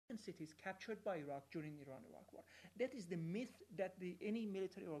cities captured by Iraq during the Iran-Iraq war. That is the myth that any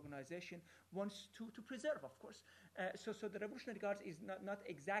military organization wants to preserve, of course. So the Revolutionary Guards is not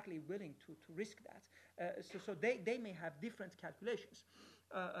exactly willing to risk that. So they may have different calculations.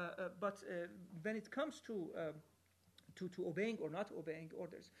 But when it comes to obeying or not obeying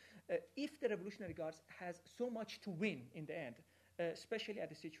orders, if the Revolutionary Guards has so much to win in the end, especially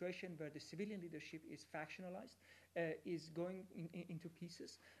at a situation where the civilian leadership is factionalized, is going into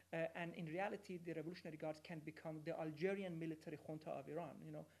pieces, and in reality the Revolutionary Guards can become the Algerian military junta of Iran,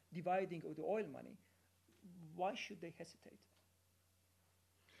 dividing the oil money, why should they hesitate?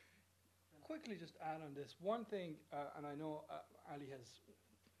 Quickly just add on this. One thing, and I know Ali has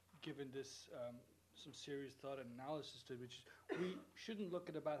given this some serious thought and analysis to it, which is we shouldn't look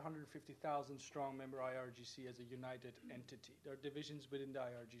at about 150,000 strong member IRGC as a united entity. There are divisions within the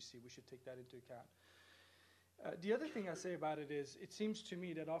IRGC. We should take that into account. The other thing I say about it is, it seems to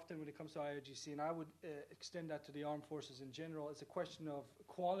me that often when it comes to IRGC, and I would extend that to the armed forces in general, it's a question of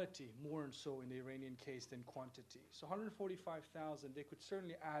quality more and so in the Iranian case than quantity. So 145,000, they could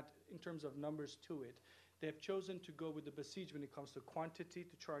certainly add in terms of numbers to it. They have chosen to go with the besieged when it comes to quantity,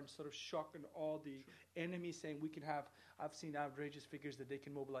 to try and sort of shock and awe the enemy, saying we can have, I've seen outrageous figures that they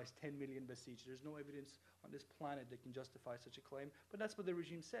can mobilize 10 million besieged. There's no evidence on this planet that can justify such a claim, but that's what the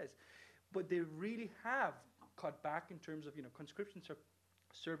regime says. But they really have cut back in terms of, conscription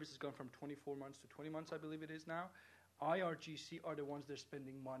service has gone from 24 months to 20 months, I believe it is now. IRGC are the ones they're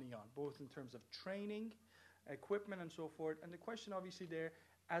spending money on, both in terms of training, equipment, and so forth. And the question obviously there,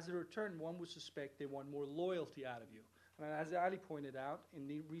 as a return, one would suspect they want more loyalty out of you. And as Ali pointed out, in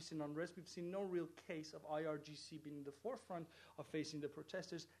the recent unrest, we've seen no real case of IRGC being in the forefront of facing the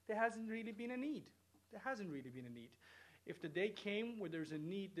protesters. There hasn't really been a need. If the day came where there's a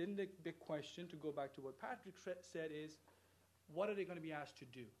need, then the big question, to go back to what Patrick said, is what are they going to be asked to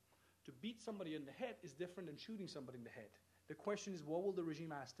do? To beat somebody in the head is different than shooting somebody in the head. The question is, what will the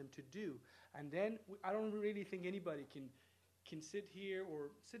regime ask them to do? And then I don't really think anybody can sit here, or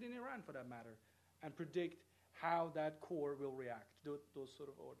sit in Iran for that matter, and predict how that core will react to those sort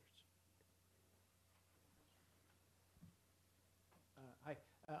of orders. Hi,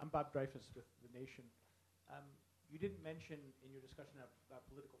 I'm Bob Dreyfus with The Nation. You didn't mention in your discussion about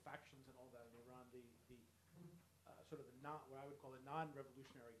political factions and all that in Iran the sort of what I would call the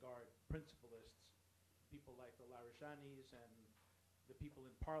non-revolutionary guard principalists, people like the Larajanis and the people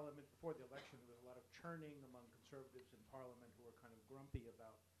in parliament. Before the election, there was a lot of churning among conservatives in parliament who were kind of grumpy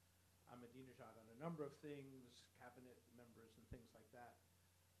about Ahmadinejad on a number of things, cabinet members and things like that.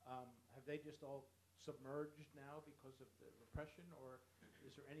 Have they just all submerged now because of the repression, or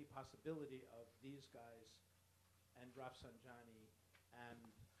is there any possibility of these guys and Rafsanjani and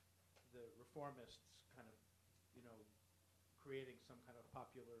the reformists kind of, creating some kind of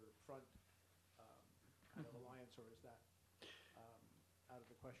popular front kind of alliance, or is that out of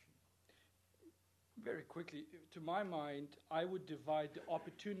the question? Very quickly, to my mind, I would divide the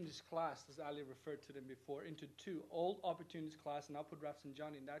opportunist class, as Ali referred to them before, into two. Old opportunist class, and I'll put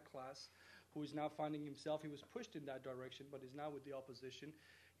Rafsanjani in that class, who is now finding himself, he was pushed in that direction, but is now with the opposition.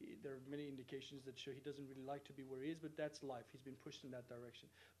 There are many indications that show he doesn't really like to be where he is, but that's life. He's been pushed in that direction.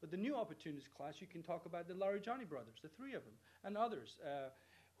 But the new opportunist class, you can talk about the Larijani brothers, the three of them, and others,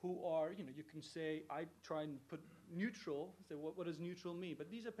 who are, you can say, I try and put neutral, say, what does neutral mean?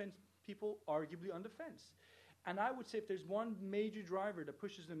 But these are people arguably on the fence. And I would say if there's one major driver that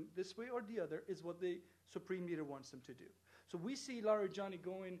pushes them this way or the other, is what the Supreme Leader wants them to do. So we see Larijani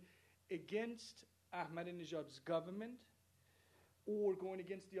going against Ahmadinejad's government, or going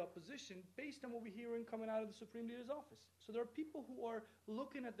against the opposition based on what we're hearing coming out of the Supreme Leader's office. So there are people who are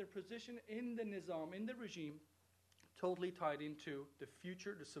looking at their position in the Nizam, in the regime, totally tied into the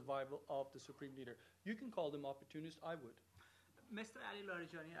future, the survival of the Supreme Leader. You can call them opportunists, I would. Mr. Ali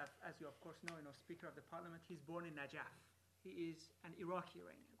Larijani, as you of course know, Speaker of the Parliament, he's born in Najaf. He is an Iraqi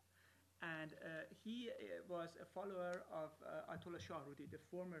Iranian. And he was a follower of Ayatollah Shahrudi, the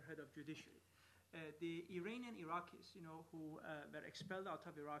former head of judiciary. The Iranian Iraqis, who were expelled out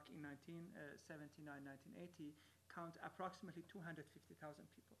of Iraq in 1979, 1980, count approximately 250,000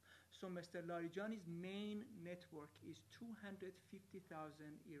 people. So Mr. Larijani's main network is 250,000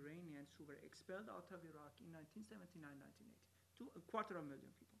 Iranians who were expelled out of Iraq in 1979, 1980. A 250,000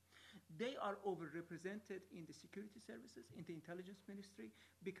 people. They are overrepresented in the security services, in the intelligence ministry,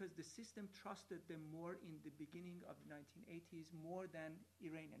 because the system trusted them more in the beginning of the 1980s, more than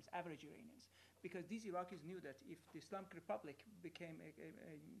Iranians, average Iranians. Because these Iraqis knew that if the Islamic Republic became a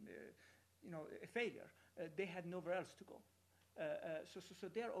failure, they had nowhere else to go. So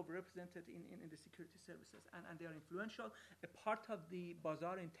they are overrepresented in the security services, and they are influential. A part of the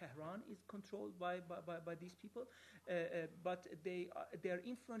bazaar in Tehran is controlled by these people, but their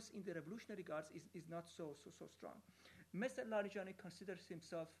influence in the Revolutionary Guards is not so strong. Mr. Larijani considers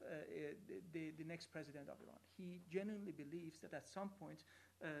himself the next president of Iran. He genuinely believes that at some point,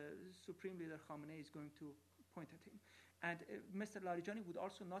 Supreme Leader Khamenei is going to point at him. And Mr. Larijani would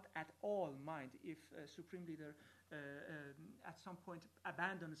also not at all mind if Supreme Leader at some point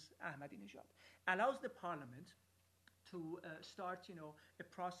abandons Ahmadinejad, allows the parliament to start, a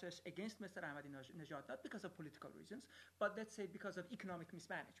process against Mr. Ahmadinejad, not because of political reasons, but let's say because of economic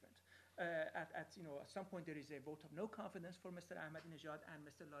mismanagement. At some point there is a vote of no confidence for Mr. Ahmadinejad, and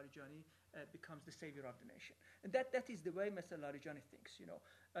Mr. Larijani becomes the savior of the nation. And that is the way Mr. Larijani thinks.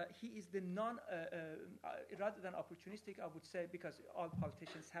 He is the rather than opportunistic, I would say, because all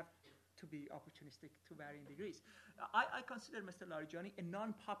politicians have to be opportunistic to varying degrees. I consider Mr. Larijani a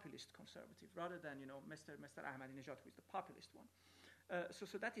non-populist conservative rather than Mr. Ahmadinejad, who is the populist one.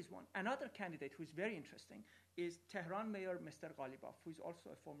 So that is one. Another candidate who is very interesting is Tehran Mayor Mr. Ghalibaf, who is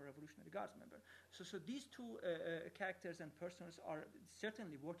also a former Revolutionary Guards member. So these two characters and persons are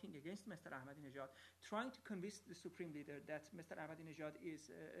certainly working against Mr. Ahmadinejad, trying to convince the Supreme Leader that Mr. Ahmadinejad is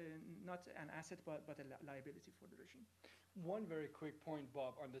not an asset but a liability for the regime. One very quick point,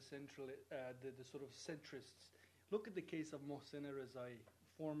 Bob, on the central, the sort of centrists. Look at the case of Mohsen Rezai,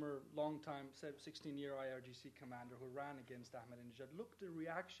 former long-time 16-year IRGC commander who ran against Ahmadinejad. Look at the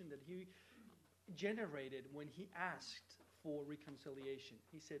reaction that he generated when he asked for reconciliation.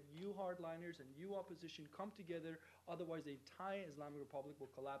 He said, you hardliners and you opposition come together, otherwise the entire Islamic Republic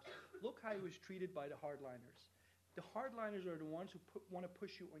will collapse. Look how he was treated by the hardliners. The hardliners are the ones who want to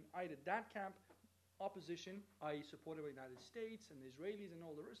push you in either that camp, opposition, i.e. supported by the United States and the Israelis and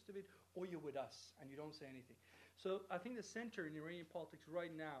all the rest of it, or you're with us and you don't say anything. So I think the center in Iranian politics right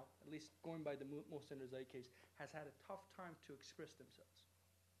now, at least going by the Mohsen Rezai case, has had a tough time to express themselves.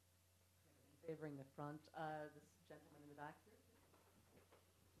 Favoring the front, this gentleman in the back here.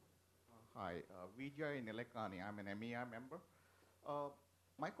 Hi, Vijay Nilekani. I'm an MEI member.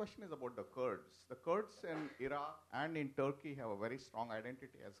 My question is about the Kurds. The Kurds in Iraq and in Turkey have a very strong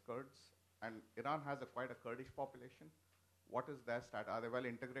identity as Kurds, and Iran has quite a Kurdish population. What is their status? Are they well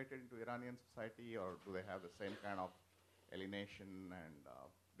integrated into Iranian society, or do they have the same kind of alienation and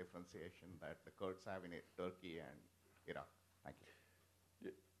differentiation that the Kurds have in Turkey and Iraq? Thank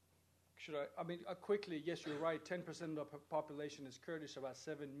you. Should I mean, quickly, yes, you're right. 10% of the population is Kurdish, about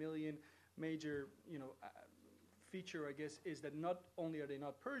 7 million. Major, feature, I guess, is that not only are they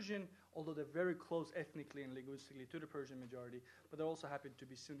not Persian, although they're very close ethnically and linguistically to the Persian majority, but they also happen to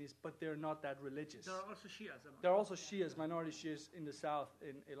be Sunnis, but they're not that religious. There are also Shias. There are also Shias, minority Shias in the south,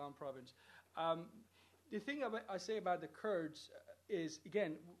 in Ilan province. The thing I say about the Kurds is,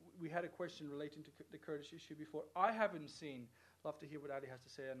 again, we had a question relating to the Kurdish issue before. I haven't seen, love to hear what Ali has to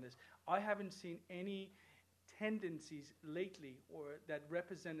say on this, I haven't seen any tendencies lately or that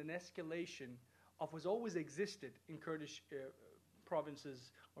represent an escalation of what's always existed in Kurdish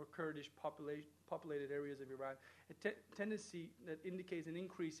provinces or Kurdish populated areas of Iran, a tendency that indicates an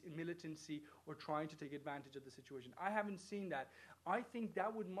increase in militancy or trying to take advantage of the situation. I haven't seen that. I think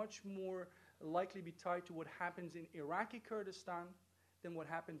that would much more likely be tied to what happens in Iraqi Kurdistan than what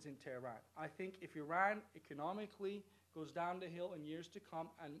happens in Tehran. I think if Iran economically goes down the hill in years to come,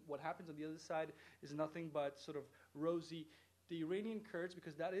 and what happens on the other side is nothing but sort of rosy, the Iranian Kurds,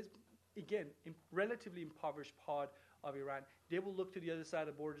 because that is, again, relatively impoverished part of Iran, they will look to the other side of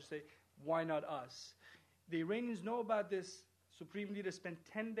the border and say, why not us? The Iranians know about this. Supreme Leader spent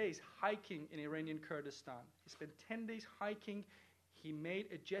 10 days hiking in Iranian Kurdistan. He spent 10 days hiking. He made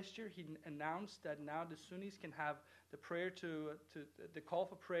a gesture. He announced that now the Sunnis can have the prayer to the call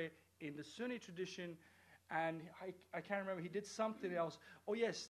for prayer in the Sunni tradition. And I can't remember, he did something else. Oh yes,